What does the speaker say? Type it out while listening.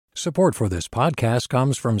Support for this podcast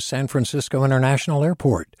comes from San Francisco International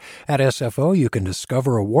Airport. At SFO, you can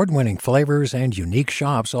discover award-winning flavors and unique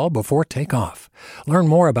shops all before takeoff. Learn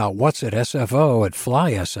more about what's at SFO at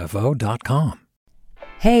flysfo.com.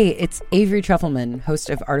 Hey, it's Avery Trufelman,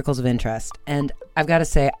 host of Articles of Interest, and I've got to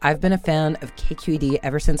say, I've been a fan of KQED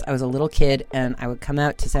ever since I was a little kid, and I would come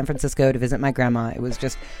out to San Francisco to visit my grandma. It was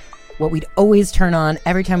just what we'd always turn on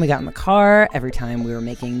every time we got in the car, every time we were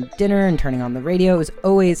making dinner and turning on the radio. It was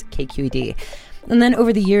always KQED. And then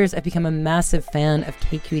over the years, I've become a massive fan of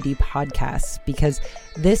KQED podcasts because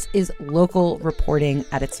this is local reporting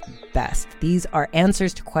at its best. These are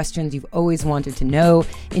answers to questions you've always wanted to know,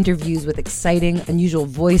 interviews with exciting, unusual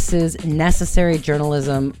voices, necessary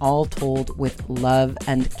journalism, all told with love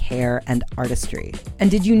and care and artistry. And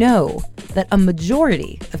did you know that a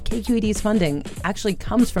majority of KQED's funding actually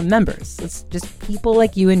comes from members? It's just people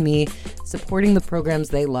like you and me supporting the programs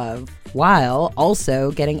they love, while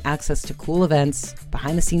also getting access to cool events,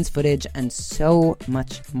 behind-the-scenes footage, and so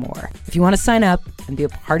much more. If you want to sign up and be a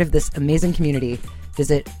part of this amazing community,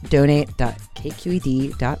 visit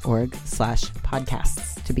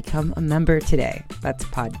donate.kqed.org/podcasts to become a member today. That's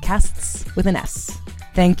podcasts with an S.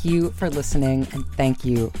 Thank you for listening, and thank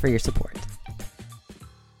you for your support.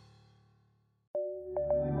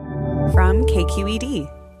 From KQED.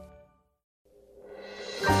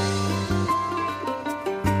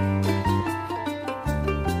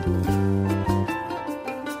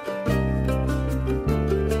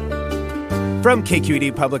 From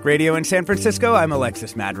KQED Public Radio in San Francisco, I'm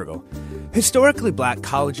Alexis Madrigal. Historically Black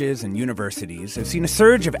colleges and universities have seen a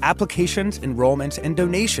surge of applications, enrollments, and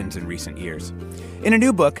donations in recent years. In a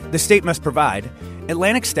new book, The State Must Provide,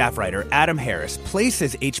 Atlantic staff writer Adam Harris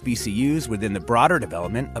places HBCUs within the broader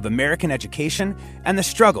development of American education and the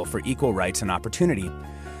struggle for equal rights and opportunity.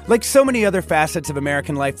 Like so many other facets of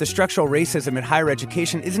American life, the structural racism in higher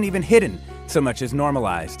education isn't even hidden so much as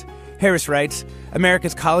normalized. Harris writes,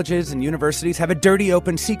 America's colleges and universities have a dirty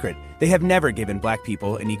open secret. They have never given Black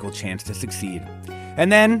people an equal chance to succeed.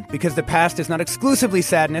 And then, because the past is not exclusively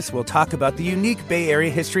sadness, we'll talk about the unique Bay Area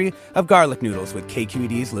history of garlic noodles with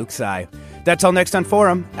KQED's Luke Tsai. That's all next on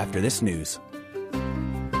Forum after this news.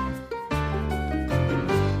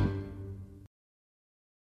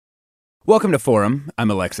 Welcome to Forum. I'm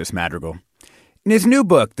Alexis Madrigal. In his new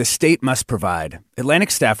book, The State Must Provide, Atlantic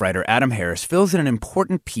staff writer Adam Harris fills in an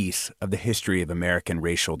important piece of the history of American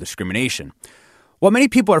racial discrimination. While many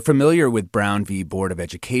people are familiar with Brown v. Board of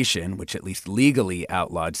Education, which at least legally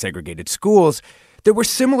outlawed segregated schools, there were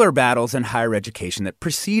similar battles in higher education that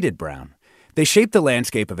preceded Brown. They shaped the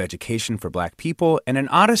landscape of education for Black people, and an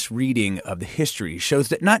honest reading of the history shows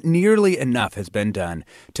that not nearly enough has been done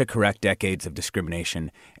to correct decades of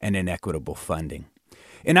discrimination and inequitable funding.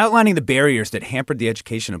 In outlining the barriers that hampered the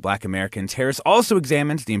education of Black Americans, Harris also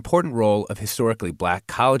examines the important role of historically Black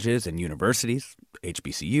colleges and universities,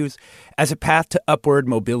 HBCUs, as a path to upward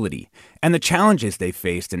mobility and the challenges they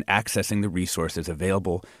faced in accessing the resources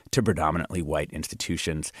available to predominantly white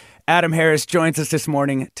institutions. Adam Harris joins us this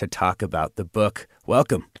morning to talk about the book.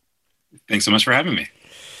 Welcome. Thanks so much for having me.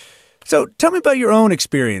 So tell me about your own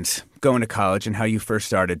experience going to college and how you first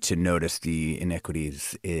started to notice the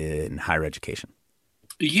inequities in higher education.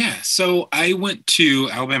 Yeah, so I went to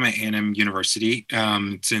Alabama A&M University.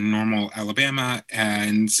 It's in Normal, Alabama,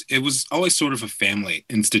 and it was always sort of a family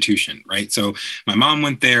institution, right? So my mom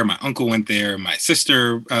went there, my uncle went there, my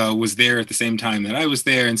sister was there at the same time that I was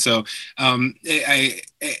there. And so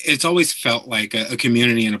it's always felt like a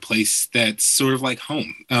community and a place that's sort of like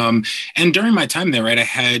home. And during my time there, right, I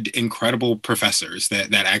had incredible professors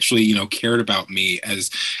that actually, cared about me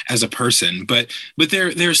as a person. But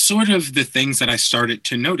they're sort of the things that I started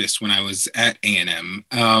to notice when I was at A&M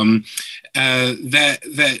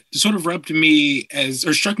that sort of struck me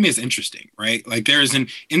as interesting, right? Like there is an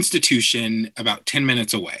institution about 10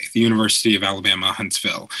 minutes away, the University of Alabama,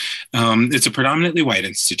 Huntsville. It's a predominantly white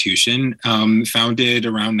institution, founded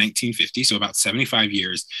around 1950, so about 75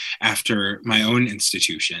 years after my own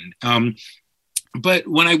institution. But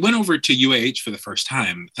when I went over to UAH for the first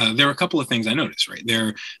time, there were a couple of things I noticed, right?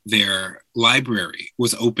 Their library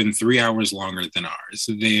was open 3 hours longer than ours.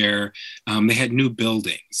 They had new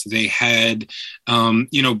buildings. They had,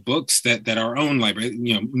 books that our own library,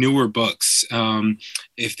 newer books.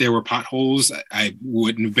 If there were potholes, I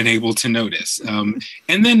wouldn't have been able to notice. And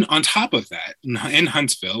then on top of that, in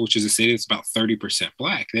Huntsville, which is a city that's about 30%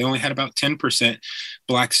 Black, they only had about 10%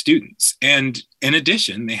 Black students. And in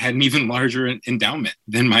addition, they had an even larger endowment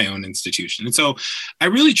than my own institution. And so I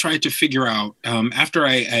really tried to figure out, after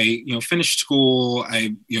I finished school,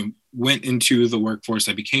 I went into the workforce,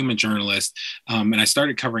 I became a journalist, and I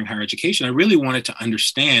started covering higher education, I really wanted to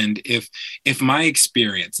understand if my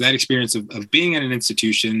experience, that experience of being at an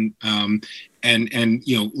institution, and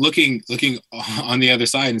looking on the other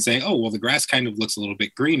side and saying, oh, well, the grass kind of looks a little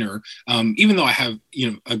bit greener, even though I have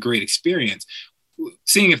a great experience,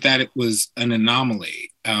 seeing if that was an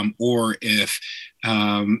anomaly, or if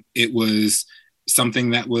it was something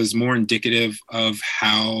that was more indicative of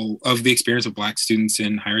the experience of Black students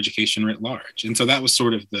in higher education writ large. And so that was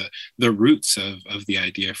sort of the roots of the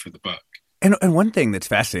idea for the book. And one thing that's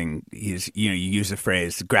fascinating is, you use the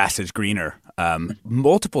phrase "grass is greener"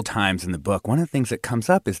 multiple times in the book. One of the things that comes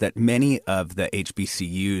up is that many of the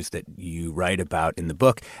HBCUs that you write about in the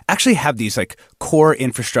book actually have these like core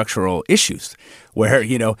infrastructural issues where,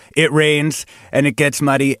 it rains and it gets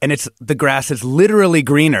muddy and the grass is literally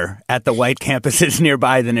greener at the white campuses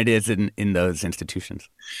nearby than it is in those institutions.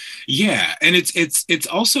 Yeah. And it's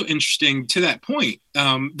also interesting to that point,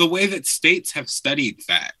 the way that states have studied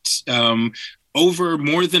that over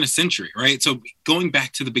more than a century, right? So going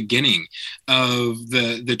back to the beginning of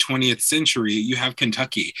the 20th century, you have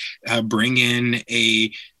Kentucky bring in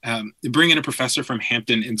a professor from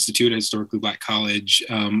Hampton Institute, a historically Black college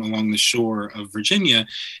along the shore of Virginia,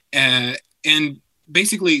 and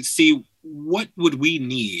basically see what would we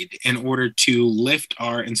need in order to lift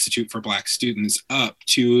our Institute for Black Students up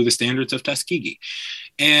to the standards of Tuskegee.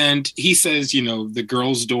 And he says, the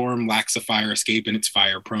girls' dorm lacks a fire escape and it's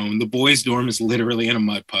fire prone. The boys' dorm is literally in a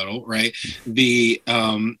mud puddle, right? The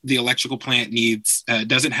electrical plant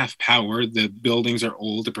doesn't have power. The buildings are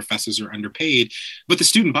old. The professors are underpaid, but the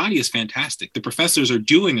student body is fantastic. The professors are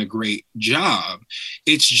doing a great job.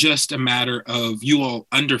 It's just a matter of you all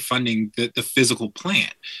underfunding the physical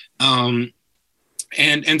plant.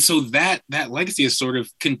 And so that legacy has sort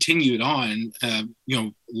of continued on,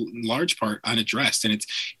 large part unaddressed. And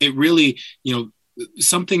it really,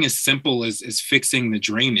 something as simple as fixing the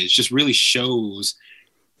drainage just really shows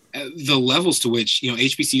the levels to which,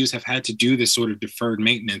 HBCUs have had to do this sort of deferred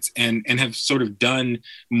maintenance and have sort of done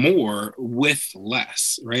more with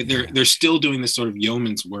less, right? They're still doing this sort of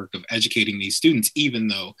yeoman's work of educating these students, even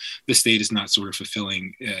though the state is not sort of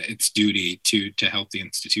fulfilling its duty to help the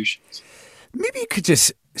institutions. Maybe you could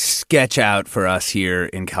just sketch out for us here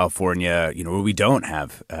in California, where we don't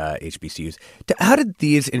have HBCUs. How did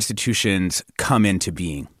these institutions come into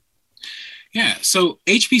being? Yeah, so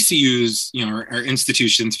HBCUs, are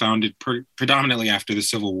institutions founded predominantly after the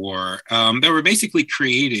Civil War that were basically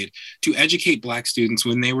created to educate Black students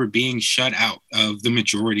when they were being shut out of the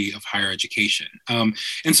majority of higher education.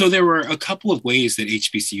 And so there were a couple of ways that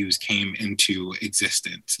HBCUs came into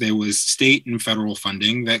existence. There was state and federal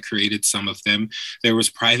funding that created some of them. There was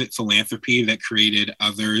private philanthropy that created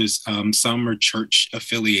others. Some are church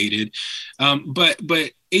affiliated, but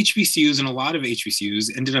HBCUs and a lot of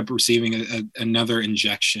HBCUs ended up receiving another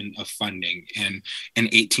injection of funding in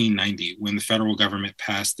 1890 when the federal government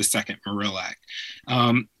passed the Second Morrill Act.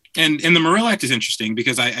 And the Morrill Act is interesting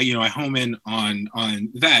because I home in on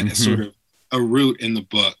that as sort of a root in the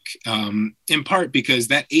book, in part because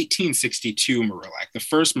that 1862 Morrill Act, the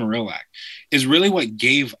first Morrill Act, is really what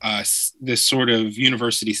gave us this sort of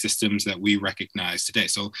university systems that we recognize today.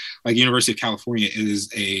 So, like University of California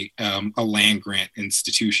is a land grant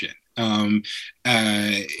institution.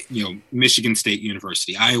 Michigan State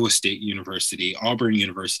University, Iowa State University, Auburn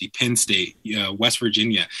University, Penn State, West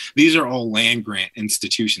Virginia. These are all land grant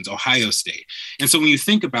institutions, Ohio State. And so when you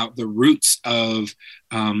think about the roots of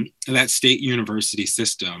that state university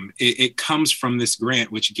system, it comes from this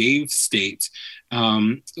grant, which gave states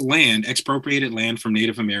land, expropriated land from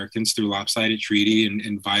Native Americans through lopsided treaty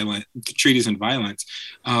and violent treaties and violence,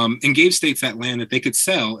 and gave states that land that they could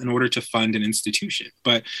sell in order to fund an institution.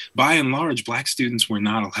 But by and large, Black students were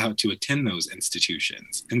not allowed to attend those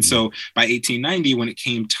institutions. And so by 1890, when it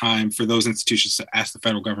came time for those institutions to ask the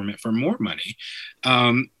federal government for more money,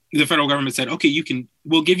 the federal government said, okay,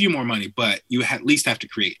 we'll give you more money, but you at least have to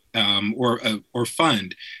create or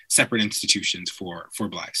fund separate institutions for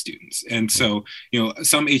Black students. And so,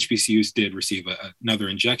 some HBCUs did receive another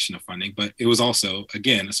injection of funding, but it was also,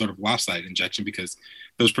 again, a sort of lopsided injection because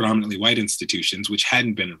those predominantly white institutions, which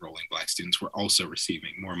hadn't been enrolling Black students, were also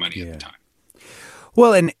receiving more money at the time.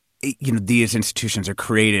 Well, and these institutions are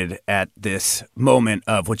created at this moment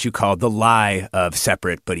of what you call the lie of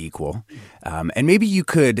separate but equal. And maybe you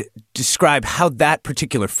could describe how that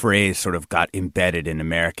particular phrase sort of got embedded in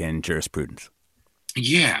American jurisprudence.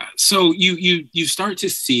 Yeah. So you start to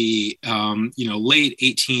see, late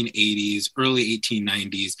 1880s, early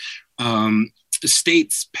 1890s,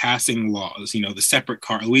 states passing laws,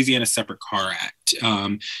 the Louisiana Separate Car Act,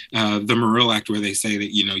 the Morrill Act, where they say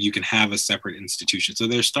that, you can have a separate institution. So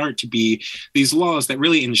there start to be these laws that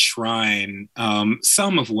really enshrine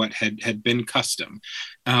some of what had been custom.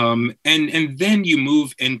 And then you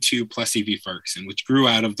move into Plessy v. Ferguson, which grew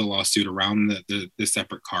out of the lawsuit around the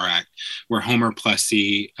Separate Car Act, where Homer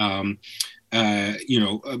Plessy, a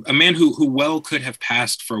man who well could have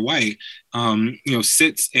passed for white,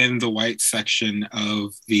 sits in the white section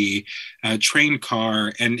of the train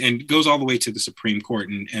car and goes all the way to the Supreme Court.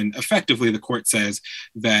 And effectively, the court says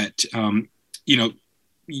that,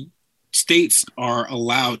 states are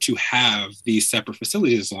allowed to have these separate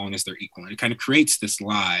facilities as long as they're equal. And it kind of creates this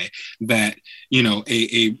lie that,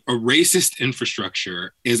 a racist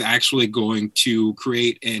infrastructure is actually going to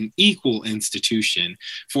create an equal institution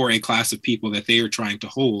for a class of people that they are trying to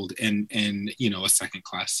hold in a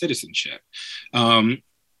second-class citizenship.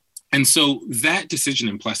 And so that decision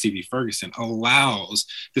in Plessy v. Ferguson allows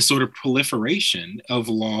the sort of proliferation of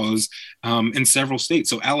laws in several states.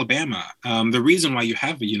 So Alabama, the reason why you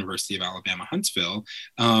have a University of Alabama, Huntsville,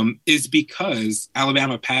 is because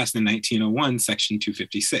Alabama passed in 1901 Section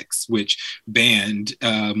 256, which banned,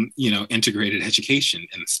 integrated education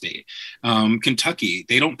in the state. Kentucky,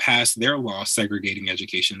 they don't pass their law segregating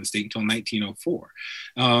education in the state until 1904.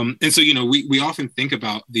 And so, we often think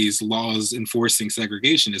about these laws enforcing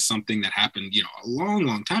segregation as something that happened, a long,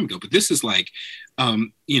 long time ago. But this is like,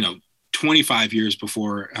 25 years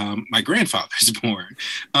before my grandfather's born.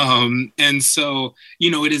 And so,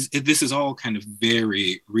 this is all kind of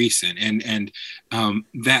very recent. And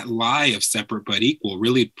that lie of separate but equal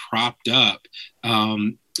really propped up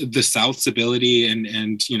the South's ability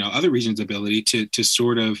and other regions' ability to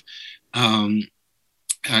sort of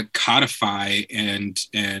codify and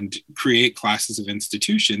create classes of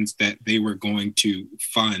institutions that they were going to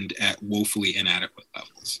fund at woefully inadequate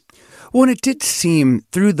levels. Well, and it did seem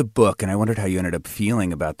through the book, and I wondered how you ended up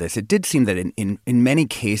feeling about this, it did seem that in many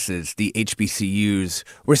cases, the HBCUs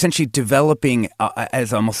were essentially developing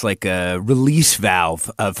as almost like a release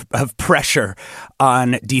valve of pressure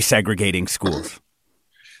on desegregating schools.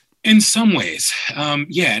 In some ways,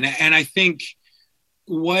 yeah. And I think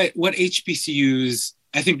what HBCUs,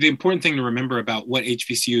 I think the important thing to remember about what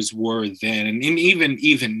HBCUs were then, and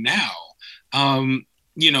even now,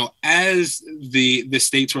 as the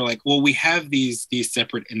states were like, well, we have these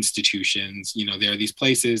separate institutions, there are these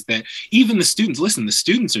places that even the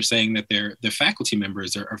students are saying that their faculty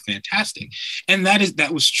members are fantastic. And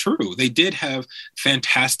that was true. They did have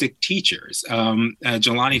fantastic teachers.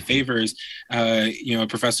 Jelani Favors, a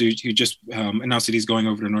professor who just announced that he's going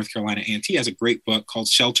over to North Carolina A&T, has a great book called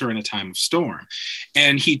Shelter in a Time of Storm.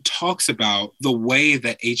 And he talks about the way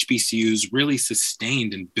that HBCUs really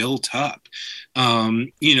sustained and built up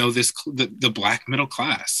the Black middle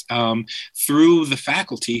class through the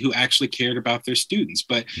faculty who actually cared about their students.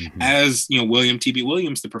 But as William T.B.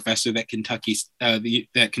 Williams, the professor that Kentucky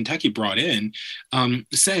brought in,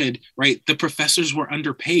 said, right, the professors were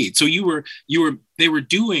underpaid. So they were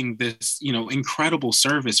doing this, incredible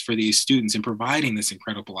service for these students and providing this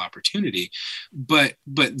incredible opportunity, but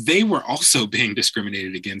they were also being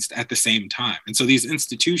discriminated against at the same time. And so these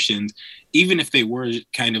institutions, even if they were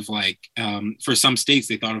kind of like, for some states,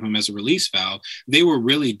 they thought of them as a release valve, they were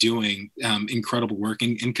really doing incredible work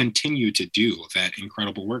and continue to do that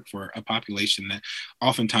incredible work for a population that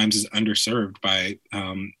oftentimes is underserved by,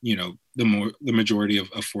 the majority of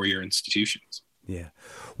four-year institutions. Yeah.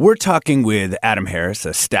 We're talking with Adam Harris,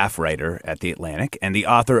 a staff writer at The Atlantic and the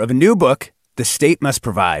author of a new book, The State Must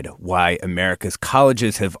Provide: Why America's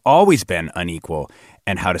Colleges Have Always Been Unequal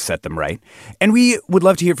and How to Set Them Right. And we would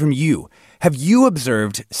love to hear from you. Have you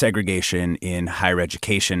observed segregation in higher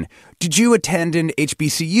education? Did you attend an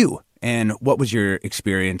HBCU? And what was your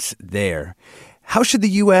experience there? How should the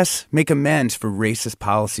U.S. make amends for racist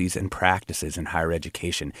policies and practices in higher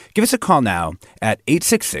education? Give us a call now at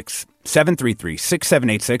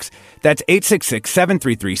 866-733-6786. That's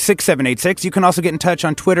 866-733-6786. You can also get in touch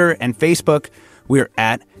on Twitter and Facebook. We're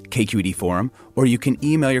at KQED Forum, or you can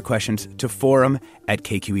email your questions to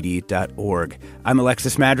forum@kqed.org. I'm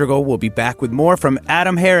Alexis Madrigal. We'll be back with more from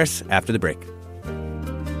Adam Harris after the break.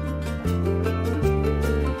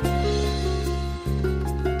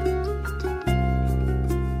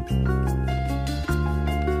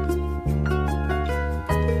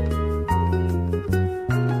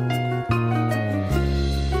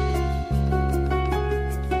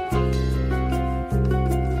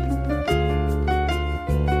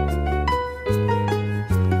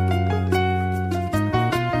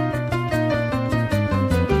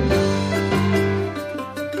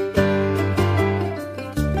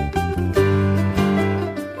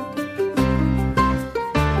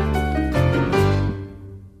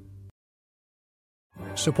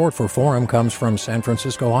 Support for Forum comes from San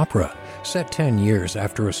Francisco Opera. Set 10 years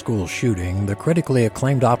after a school shooting, the critically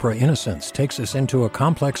acclaimed opera Innocence takes us into a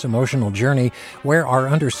complex emotional journey where our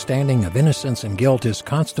understanding of innocence and guilt is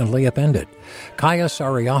constantly upended. Kaya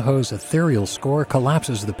Sariaho's ethereal score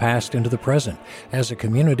collapses the past into the present as a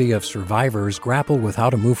community of survivors grapple with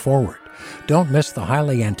how to move forward. Don't miss the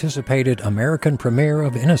highly anticipated American premiere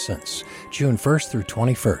of Innocence, June 1st through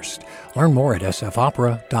 21st. Learn more at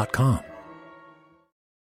sfopera.com.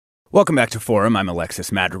 Welcome back to Forum. I'm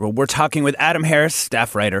Alexis Madrigal. We're talking with Adam Harris,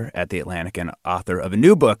 staff writer at The Atlantic and author of a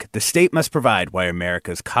new book, The State Must Provide: Why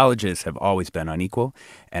America's Colleges Have Always Been Unequal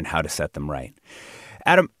and How to Set Them Right.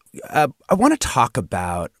 Adam, I want to talk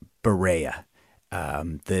about Berea,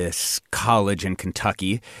 this college in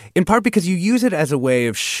Kentucky, in part because you use it as a way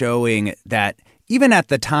of showing that even at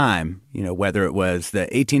the time, whether it was the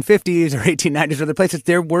 1850s or 1890s or other places,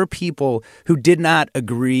 there were people who did not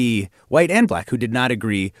agree, white and black, who did not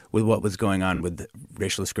agree with what was going on with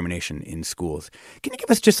racial discrimination in schools. Can you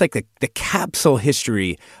give us just like the capsule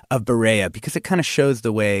history of Berea? Because it kind of shows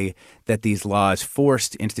the way that these laws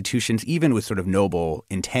forced institutions, even with sort of noble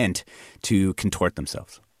intent, to contort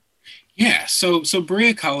themselves. Yeah, so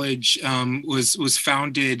Berea College was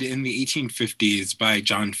founded in the 1850s by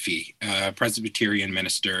John Fee, a Presbyterian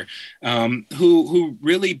minister, who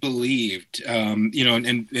really believed,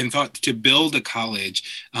 and thought to build a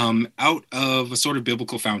college out of a sort of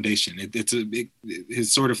biblical foundation.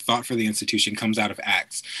 His sort of thought for the institution comes out of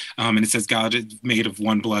Acts, and it says God is made of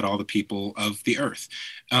one blood all the people of the earth.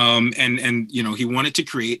 He wanted to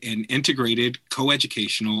create an integrated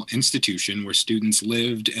coeducational institution where students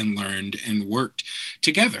lived and learned and worked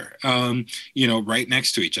together, right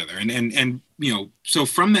next to each other. So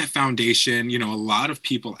from that foundation, a lot of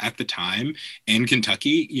people at the time in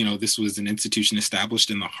Kentucky, this was an institution established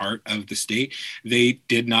in the heart of the state. They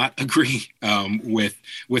did not agree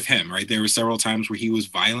with him, right? There were several times where he was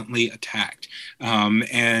violently attacked.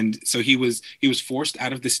 And so he was forced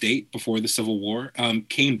out of the state before the Civil War,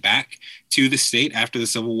 came back to the state after the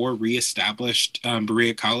Civil War, reestablished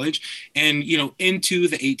Berea College. And, into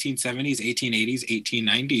the 1870s, 1880s,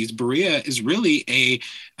 1890s, Berea is really a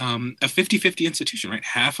 50-50 institution, right?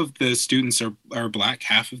 Half of the students are black,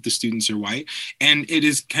 half of the students are white. And it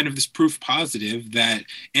is kind of this proof positive that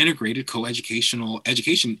integrated coeducational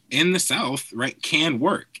education in the South, right, can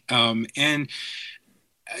work.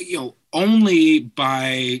 Only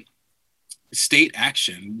by state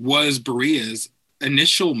action was Berea's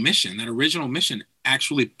initial mission, that original mission,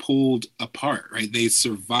 actually pulled apart, right? They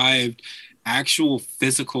survived actual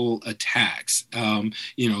physical attacks.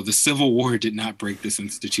 The Civil War did not break this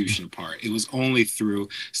institution apart. It was only through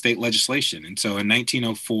state legislation. And so in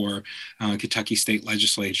 1904, Kentucky state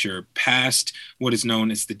legislature passed what is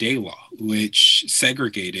known as the Day Law, which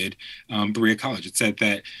segregated Berea College. It said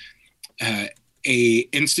that a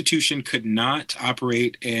institution could not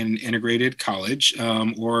operate an integrated college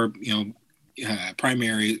or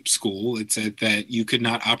primary school. It said that you could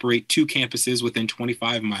not operate two campuses within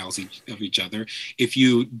 25 miles of each other. If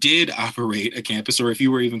you did operate a campus, or if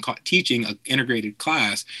you were even teaching an integrated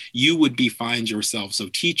class, you would be fined yourself. So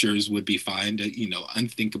teachers would be fined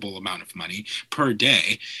unthinkable amount of money per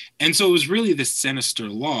day. And so it was really this sinister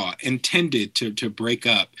law intended to break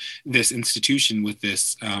up this institution with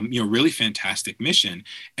this really fantastic mission.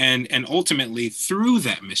 And ultimately through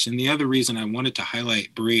that mission, the other reason I wanted to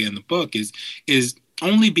highlight Berea in the book is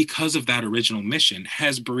only because of that original mission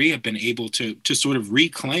has Berea been able to sort of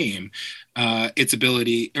reclaim its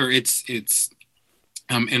ability, or its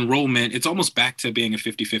enrollment. It's almost back to being a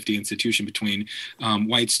 50-50 institution between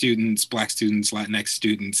white students, black students, Latinx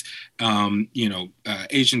students,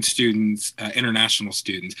 Asian students, international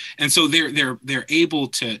students. And so they're able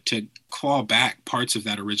to claw back parts of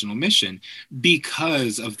that original mission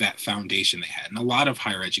because of that foundation they had. And a lot of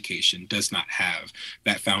higher education does not have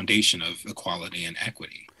that foundation of equality and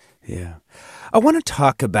equity. Yeah. I want to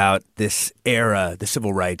talk about this era, the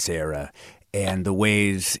civil rights era, and the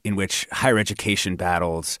ways in which higher education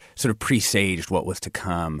battles sort of presaged what was to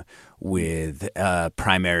come with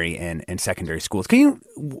primary and secondary schools. Can you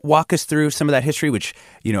walk us through some of that history, which,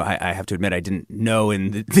 I have to admit I didn't know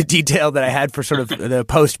in the detail that I had for sort of the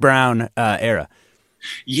post-Brown era?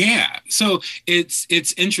 Yeah. So it's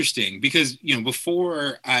interesting because,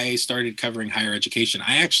 before I started covering higher education,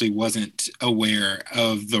 I actually wasn't aware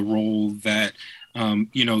of the role that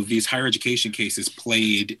these higher education cases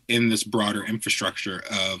played in this broader infrastructure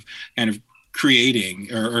of kind of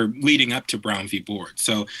creating or leading up to Brown v. Board.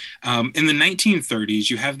 So in the 1930s,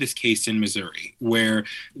 you have this case in Missouri where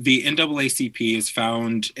the NAACP has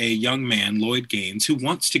found a young man, Lloyd Gaines, who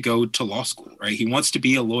wants to go to law school, right? He wants to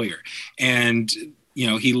be a lawyer. And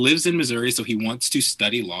he lives in Missouri, so he wants to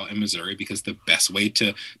study law in Missouri because the best way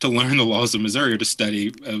to learn the laws of Missouri are to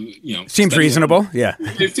study, seems study reasonable. law. Yeah.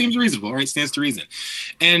 It seems reasonable, right? Stands to reason.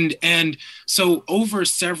 And so over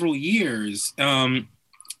several years,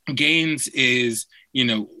 Gaines is,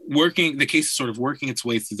 the case is sort of working its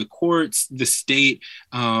way through the courts. The state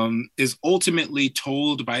is ultimately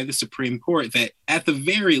told by the Supreme Court that at the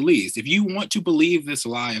very least, if you want to believe this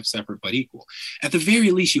lie of separate but equal, at the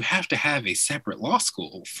very least, you have to have a separate law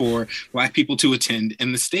school for Black people to attend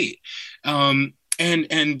in the state.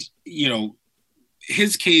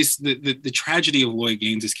 His case, the tragedy of Lloyd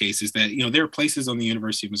Gaines's case is that, there are places on the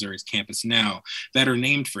University of Missouri's campus now that are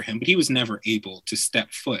named for him, but he was never able to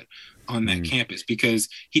step foot on that campus because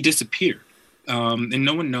he disappeared. And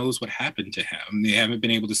no one knows what happened to him. They haven't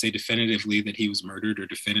been able to say definitively that he was murdered or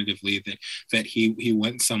definitively that he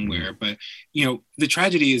went somewhere. But, the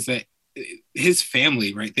tragedy is that his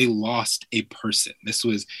family, right, they lost a person. This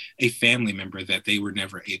was a family member that they were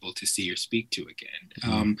never able to see or speak to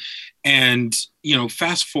again. And,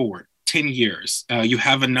 fast forward 10 years, you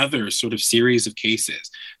have another sort of series of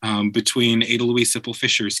cases between Ada Louise Sipple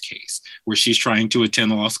Fisher's case, where she's trying to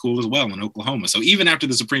attend law school as well in Oklahoma. So even after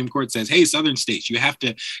the Supreme Court says, hey, Southern states, you have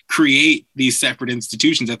to create these separate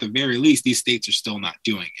institutions, at the very least, these states are still not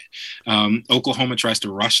doing it. Oklahoma tries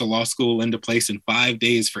to rush a law school into place in 5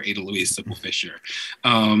 days for Ada Louise Sipple Fisher.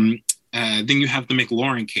 Then you have the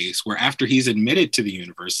McLaurin case, where after he's admitted to the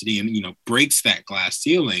university and, breaks that glass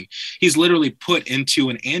ceiling, he's literally put into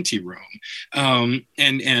an anteroom. And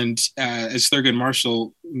as Thurgood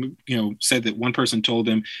Marshall, said that one person told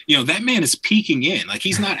him, that man is peeking in, like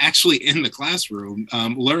he's not actually in the classroom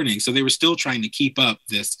learning. So they were still trying to keep up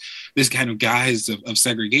this kind of guise of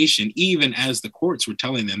segregation, even as the courts were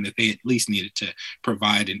telling them that they at least needed to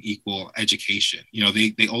provide an equal education.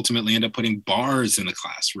 They ultimately end up putting bars in the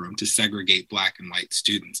classroom to segregate Black and white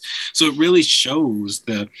students. So it really shows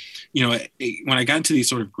when I got into these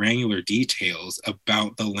sort of granular details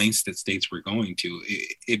about the lengths that states were going to,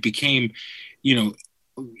 it became,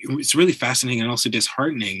 it's really fascinating and also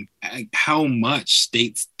disheartening how much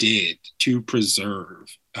states did to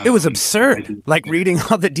preserve. It was absurd. Like reading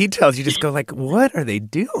all the details, you just go like, what are they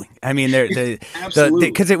doing? I mean,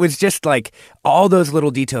 because it was just like all those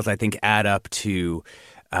little details, I think, add up to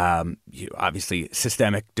obviously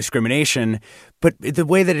systemic discrimination, but the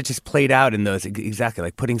way that it just played out in those, exactly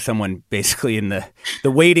like putting someone basically in the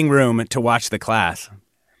waiting room to watch the class.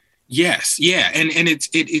 Yes. Yeah. And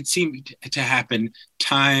it seemed to happen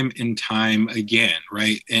time and time again,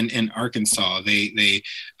 right? And in Arkansas, they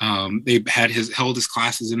had held his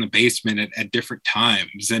classes in the basement at different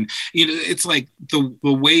times. And, it's like the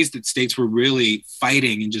ways that states were really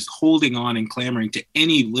fighting and just holding on and clamoring to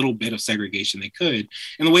any little bit of segregation they could,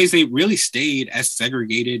 and the ways they really stayed as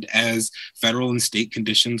segregated as federal and state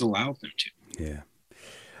conditions allowed them to. Yeah.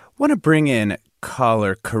 I want to bring in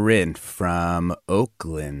caller Corinne from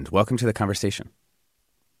Oakland. Welcome to the conversation.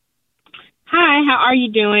 Hi, how are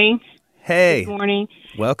you doing? Hey. Good morning.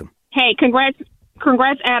 Welcome. Hey, congrats,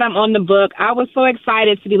 Adam, on the book. I was so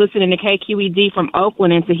excited to be listening to KQED from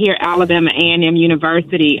Oakland and to hear Alabama A&M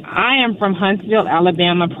University. I am from Huntsville,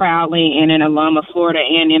 Alabama, proudly, and an alum of Florida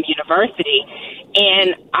A&M University.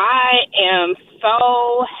 And I am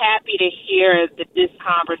so happy to hear that this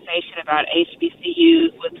conversation about HBCUs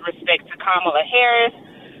with respect to Kamala Harris,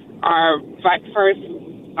 our first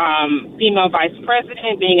female vice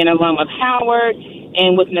president, being an alum of Howard,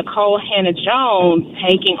 and with Nicole Hannah-Jones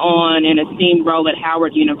taking on an esteemed role at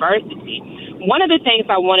Howard University. One of the things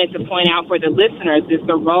I wanted to point out for the listeners is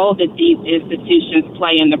the role that these institutions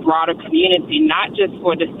play in the broader community, not just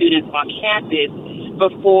for the students on campus,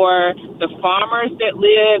 but for the farmers that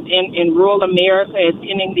live in rural America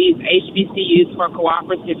attending these HBCUs for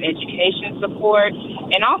cooperative education support,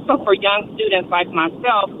 and also for young students like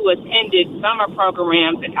myself who attended summer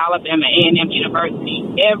programs at Alabama A&M University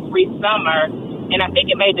every summer. And I think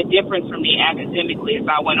it made the difference for me academically as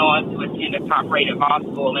I went on to attend a top-rated law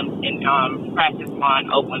school and practice law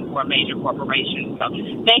in Oakland for a major corporation. So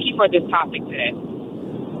thank you for this topic today.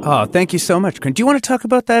 Oh, thank you so much. Do you want to talk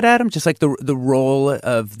about that, Adam? Just like the role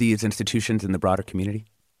of these institutions in the broader community?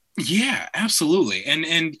 Yeah, absolutely.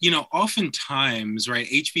 And oftentimes, right,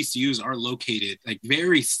 HBCUs are located like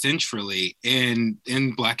very centrally in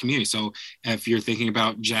Black communities. So if you're thinking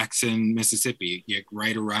about Jackson, Mississippi,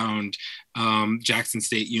 right around Jackson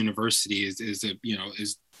State University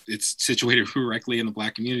is it's situated directly in the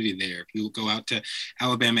Black community there. If you go out to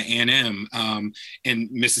Alabama A&M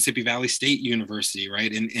and Mississippi Valley State University,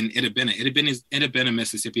 right, in Itabena,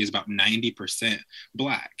 Mississippi is about 90%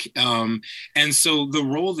 Black. And so the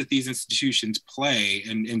role that these institutions play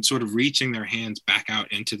in sort of reaching their hands back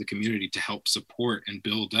out into the community to help support and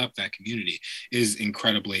build up that community is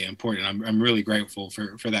incredibly important. I'm really grateful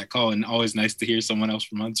for that call, and always nice to hear someone else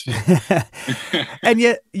from Huntsville. And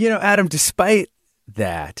yet, Adam, despite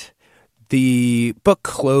that, the book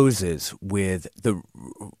closes with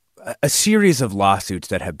a series of lawsuits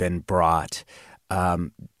that have been brought,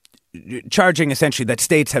 charging essentially that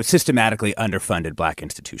states have systematically underfunded Black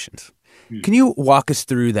institutions. Can you walk us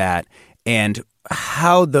through that and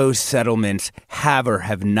how those settlements have or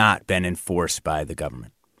have not been enforced by the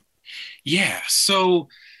government? Yeah, so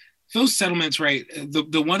those settlements, right,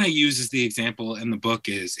 the one I use as the example in the book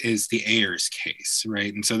is the Ayers case,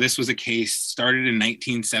 right? And so this was a case started in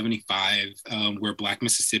 1975 where Black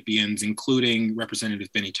Mississippians, including Representative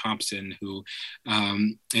Benny Thompson, who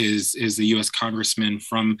is the U.S. congressman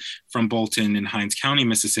from Bolton in Hinds County,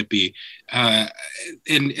 Mississippi,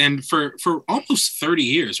 and for almost 30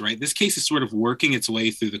 years, right, this case is sort of working its way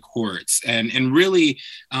through the courts and really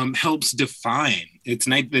helps define the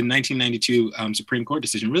 1992 Supreme Court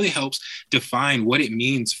decision really helps define what it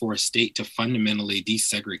means for a state to fundamentally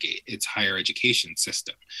desegregate its higher education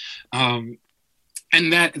system.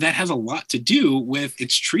 And that has a lot to do with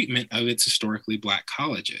its treatment of its historically Black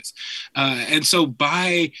colleges. And so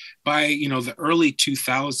by the early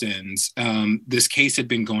 2000s, this case had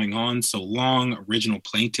been going on so long, original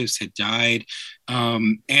plaintiffs had died,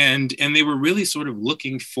 and they were really sort of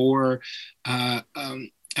looking for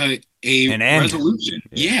a resolution.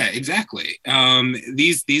 Yeah, exactly.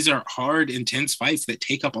 These are hard, intense fights that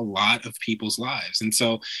take up a lot of people's lives. And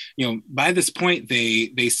so, by this point,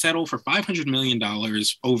 they settle for $500 million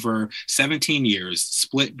over 17 years,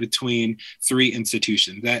 split between 3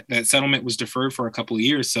 institutions. That settlement was deferred for a couple of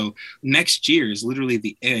years. So next year is literally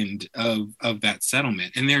the end of that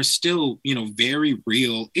settlement. And there's still, very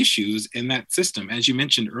real issues in that system. As you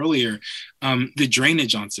mentioned earlier, the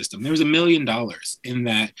drainage on system, there was $1 million in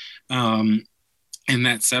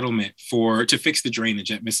that settlement to fix the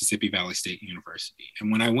drainage at Mississippi Valley State University.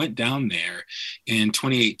 And when I went down there in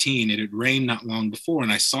 2018, it had rained not long before,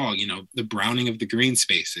 and I saw, the browning of the green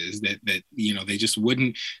spaces that they just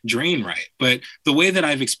wouldn't drain right. But the way that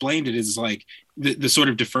I've explained it is like the sort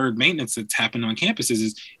of deferred maintenance that's happened on campuses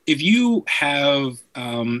is if you have,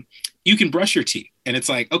 you can brush your teeth. And it's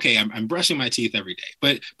like, okay, I'm brushing my teeth every day.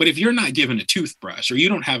 But if you're not given a toothbrush or you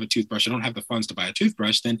don't have a toothbrush, or don't have the funds to buy a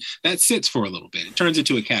toothbrush, then that sits for a little bit. It turns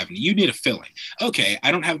into a cavity. You need a filling. Okay,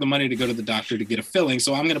 I don't have the money to go to the doctor to get a filling,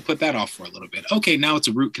 so I'm going to put that off for a little bit. Okay, now it's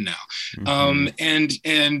a root canal.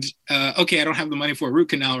 Okay, I don't have the money for a root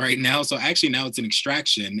canal right now, so actually now it's an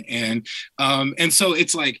extraction. And so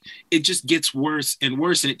it's like, it just gets worse and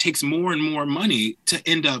worse, and it takes more and more money to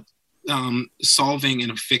end up solving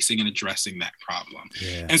and fixing and addressing that problem.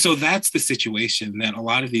 Yeah. And so that's the situation that a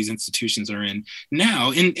lot of these institutions are in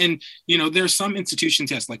now. And there are some institutions,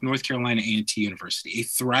 yes, like North Carolina A&T University, a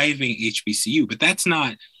thriving HBCU, but that's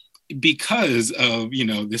not because of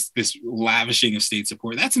this lavishing of state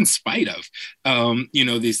support. That's in spite of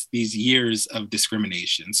these years of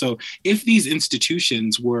discrimination. So if these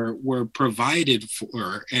institutions were provided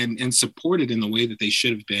for and supported in the way that they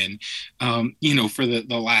should have been for the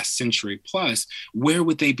last century plus, where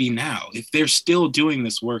would they be now if they're still doing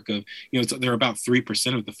this work of they're about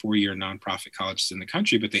 3% of the 4-year nonprofit colleges in the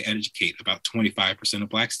country, but they educate about 25% of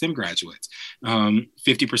Black STEM graduates,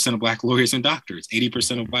 50% of Black lawyers and doctors,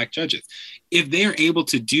 80% of Black judges. If they are able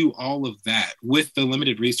to do all of that with the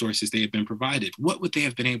limited resources they have been provided, what would they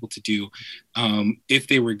have been able to do if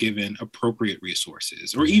they were given appropriate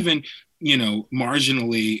resources, or even,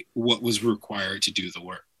 marginally what was required to do the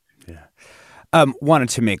work? Yeah. Wanted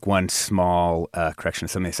to make one small correction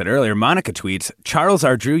to something I said earlier. Monica tweets, Charles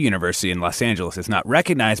R. Drew University in Los Angeles is not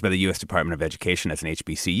recognized by the U.S. Department of Education as an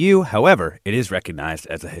HBCU. However, it is recognized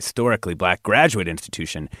as a historically Black graduate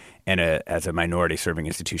institution and as a minority-serving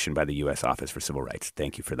institution by the U.S. Office for Civil Rights.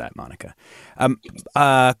 Thank you for that, Monica.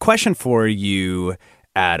 Question for you,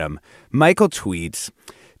 Adam. Michael tweets,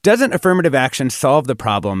 doesn't affirmative action solve the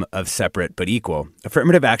problem of separate but equal?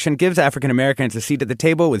 Affirmative action gives African Americans a seat at the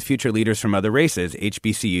table with future leaders from other races.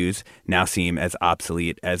 HBCUs now seem as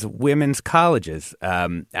obsolete as women's colleges.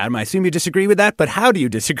 Adam, I assume you disagree with that, but how do you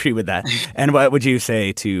disagree with that? And what would you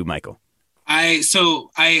say to Michael?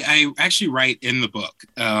 I actually write in the book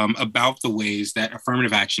about the ways that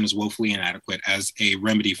affirmative action is woefully inadequate as a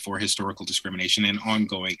remedy for historical discrimination and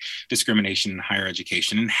ongoing discrimination in higher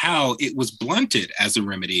education, and how it was blunted as a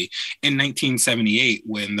remedy in 1978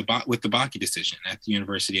 with the Bakke decision at the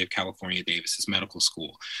University of California, Davis's medical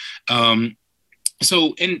school.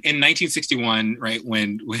 So in 1961, right,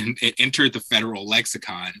 when it entered the federal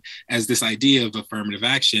lexicon as this idea of affirmative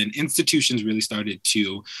action, institutions really started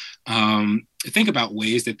to think about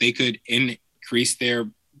ways that they could increase their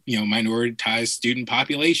minoritized student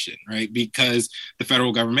population, right? Because the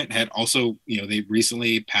federal government had also, they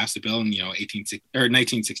recently passed a bill in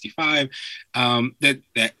 1965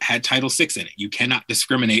 that had Title VI in it. You cannot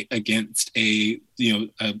discriminate against a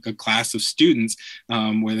class of students,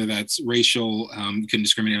 whether that's racial, you couldn't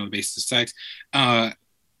discriminate on the basis of sex, and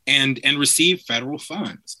receive federal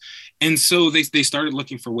funds. And so they started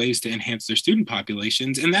looking for ways to enhance their student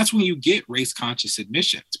populations, and that's when you get race-conscious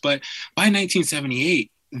admissions. But by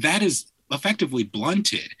 1978, that is effectively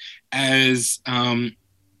blunted as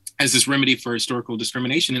this remedy for historical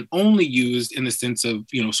discrimination, and only used in the sense of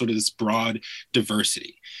sort of this broad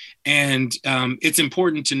diversity. And it's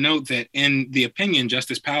important to note that in the opinion,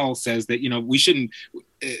 Justice Powell says that we shouldn't.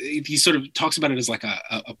 He sort of talks about it as like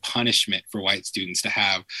a punishment for white students to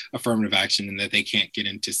have affirmative action, and that they can't get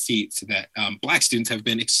into seats that Black students have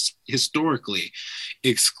been historically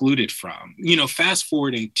excluded from. Fast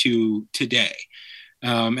forwarding to today.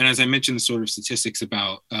 And as I mentioned, the sort of statistics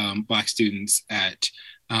about Black students at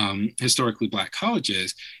historically Black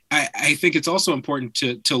colleges, I think it's also important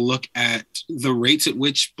to look at the rates at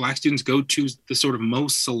which Black students go to the sort of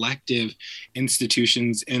most selective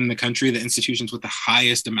institutions in the country, the institutions with the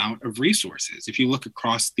highest amount of resources. If you look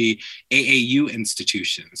across the AAU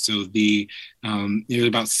institutions, so there are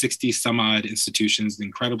about 60 some odd institutions,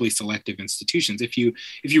 incredibly selective institutions. If you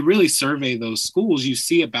really survey those schools, you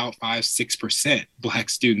see about 5-6% Black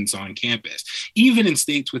students on campus, even in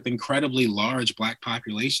states with incredibly large Black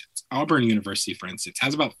populations. Auburn University, for instance,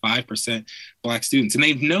 has about 5% Black students. And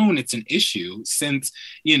they've known it's an issue since,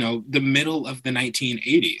 the middle of the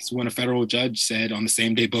 1980s, when a federal judge said on the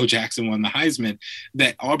same day Bo Jackson won the Heisman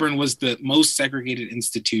that Auburn was the most segregated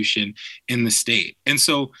institution in the state. And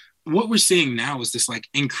so what we're seeing now is this like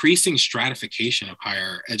increasing stratification of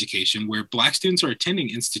higher education, where Black students are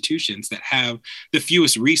attending institutions that have the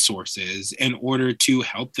fewest resources in order to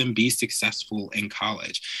help them be successful in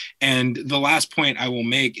college. And the last point I will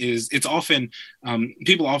make is it's often,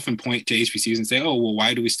 people often point to HBCUs and say, oh, well,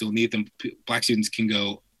 why do we still need them? Black students can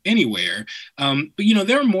go anywhere. But,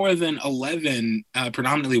 there are more than 11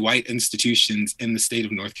 predominantly white institutions in the state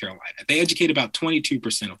of North Carolina. They educate about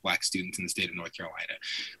 22% of Black students in the state of North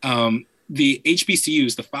Carolina. The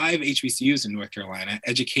HBCUs, the 5 HBCUs in North Carolina,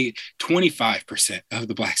 educate 25% of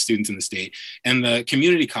the Black students in the state, and the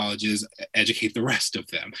community colleges educate the rest of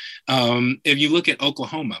them. If you look at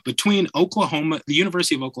Oklahoma, between Oklahoma, the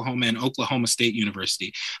University of Oklahoma, and Oklahoma State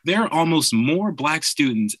University, there are almost more Black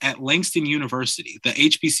students at Langston University, the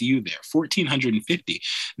HBCU there, 1,450,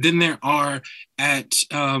 than there are at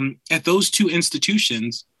those two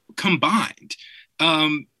institutions combined.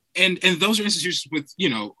 And those are institutions with,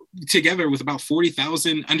 together with about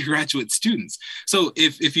 40,000 undergraduate students. So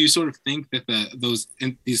if you sort of think that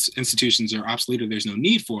these institutions are obsolete or there's no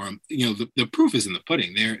need for them, the proof is in the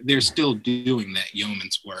pudding. They're still doing that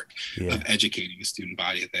yeoman's work of educating the student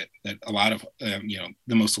body that a lot of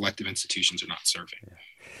the most selective institutions are not serving. Yeah.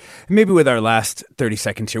 Maybe with our last 30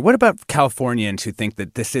 seconds here, what about Californians who think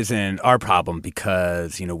that this isn't our problem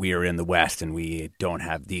because, we are in the West and we don't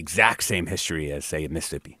have the exact same history as, say,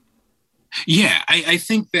 Mississippi? Yeah, I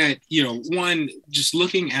think that, one, just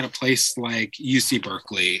looking at a place like UC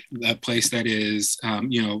Berkeley, a place that is,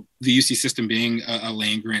 the UC system being a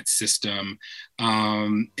land grant system,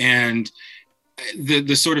 and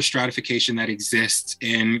the sort of stratification that exists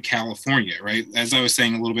in California, right? As I was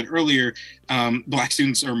saying a little bit earlier, Black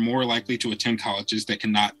students are more likely to attend colleges that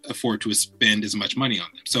cannot afford to spend as much money on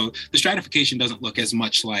them. So the stratification doesn't look as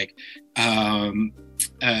much like,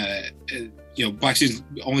 Black students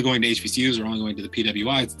only going to HBCUs or only going to the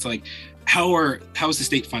PWIs. It's like, how is the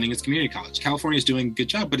state funding its community college? California is doing a good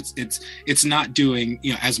job, but it's not doing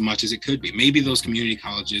as much as it could be. Maybe those community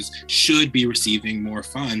colleges should be receiving more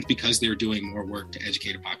funds because they're doing more work to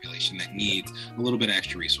educate a population that needs a little bit of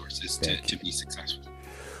extra resources to be successful.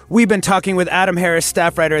 We've been talking with Adam Harris,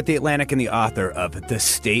 staff writer at The Atlantic and the author of The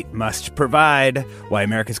State Must Provide: Why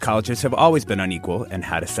America's Colleges Have Always Been Unequal and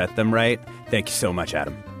How to Set Them Right. Thank you so much,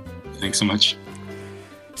 Adam. Thanks so much.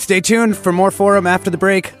 Stay tuned for more Forum after the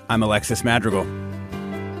break. I'm Alexis Madrigal.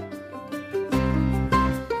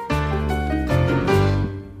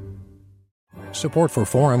 Support for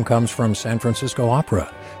Forum comes from San Francisco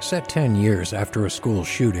Opera. Set 10 years after a school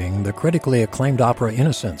shooting, the critically acclaimed opera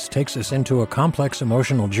Innocence takes us into a complex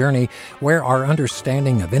emotional journey where our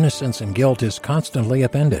understanding of innocence and guilt is constantly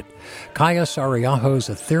upended. Kaya Sariaho's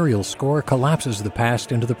ethereal score collapses the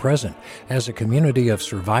past into the present as a community of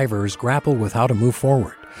survivors grapple with how to move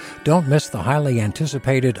forward. Don't miss the highly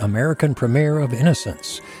anticipated American premiere of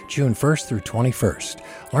Innocence, June 1st through 21st.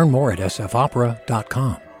 Learn more at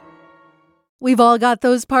sfopera.com. We've all got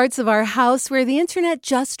those parts of our house where the internet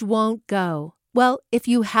just won't go. Well, if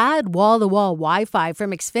you had wall-to-wall Wi-Fi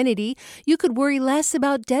from Xfinity, you could worry less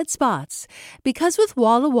about dead spots. Because with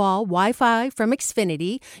wall-to-wall Wi-Fi from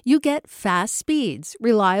Xfinity, you get fast speeds,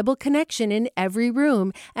 reliable connection in every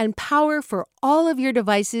room, and power for all of your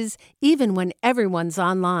devices, even when everyone's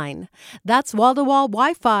online. That's wall-to-wall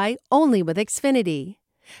Wi-Fi only with Xfinity.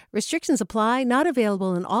 Restrictions apply, not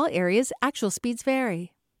available in all areas. Actual speeds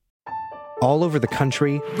vary. All over the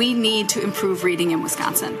country, we need to improve reading in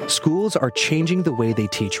Wisconsin. Schools are changing the way they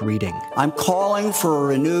teach reading. I'm calling for a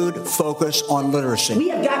renewed focus on literacy. We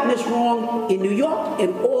have gotten this wrong in New York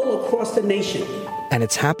and all across the nation. And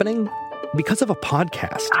it's happening because of a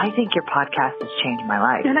podcast. I think your podcast has changed my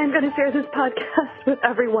life. And I'm going to share this podcast with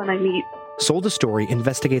everyone I meet. Sold a Story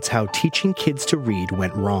investigates how teaching kids to read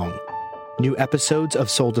went wrong. New episodes of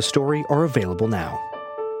Sold a Story are available now.